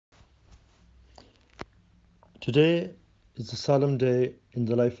Today is a solemn day in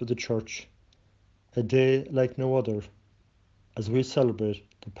the life of the Church, a day like no other, as we celebrate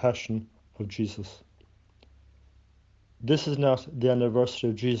the Passion of Jesus. This is not the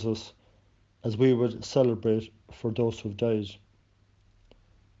anniversary of Jesus as we would celebrate for those who have died.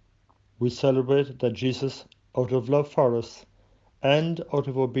 We celebrate that Jesus, out of love for us and out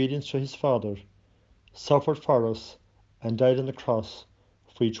of obedience to his Father, suffered for us and died on the cross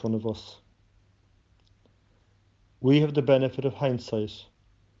for each one of us. We have the benefit of hindsight,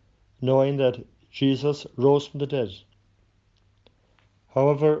 knowing that Jesus rose from the dead.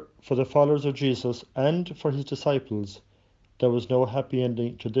 However, for the followers of Jesus and for his disciples, there was no happy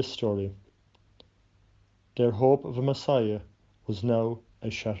ending to this story. Their hope of a Messiah was now a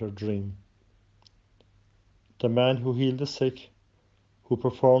shattered dream. The man who healed the sick, who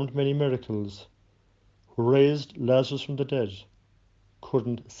performed many miracles, who raised Lazarus from the dead,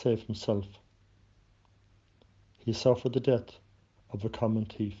 couldn't save himself. He suffered the death of a common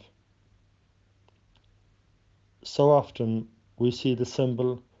thief. So often we see the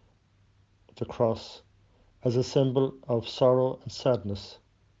symbol of the cross as a symbol of sorrow and sadness.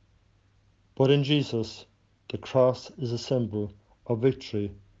 But in Jesus, the cross is a symbol of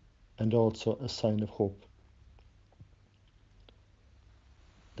victory and also a sign of hope.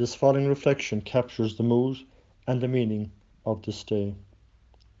 This following reflection captures the mood and the meaning of this day.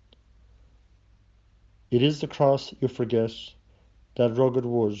 It is the cross you forget, that rugged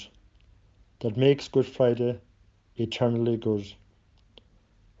wood, that makes Good Friday eternally good.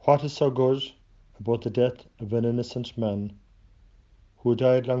 What is so good about the death of an innocent man who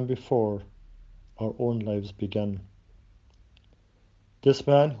died long before our own lives began? This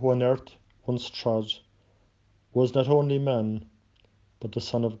man who on earth once trod was not only man, but the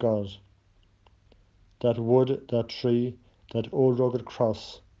Son of God. That wood, that tree, that old rugged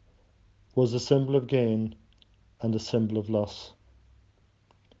cross was the symbol of gain and the symbol of loss.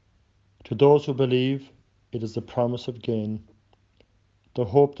 To those who believe, it is the promise of gain, the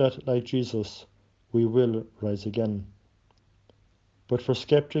hope that, like Jesus, we will rise again. But for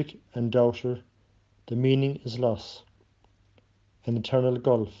skeptic and doubter, the meaning is loss, an eternal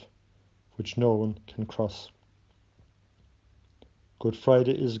gulf which no one can cross. Good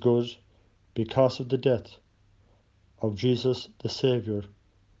Friday is good because of the death of Jesus the Saviour,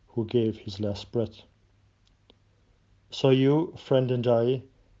 who gave his last breath. So you, friend, and I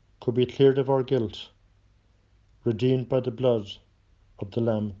could be cleared of our guilt, redeemed by the blood of the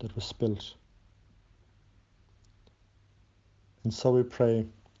Lamb that was spilt. And so we pray,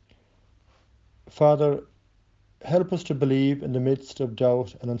 Father, help us to believe in the midst of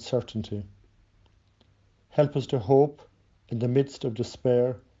doubt and uncertainty. Help us to hope in the midst of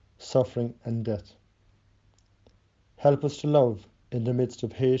despair, suffering, and death. Help us to love in the midst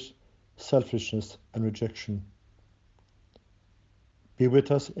of hate, selfishness, and rejection. Be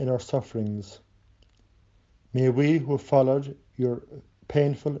with us in our sufferings. May we who followed your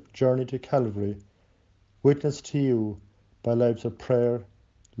painful journey to Calvary witness to you by lives of prayer,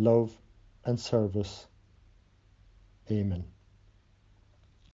 love, and service. Amen.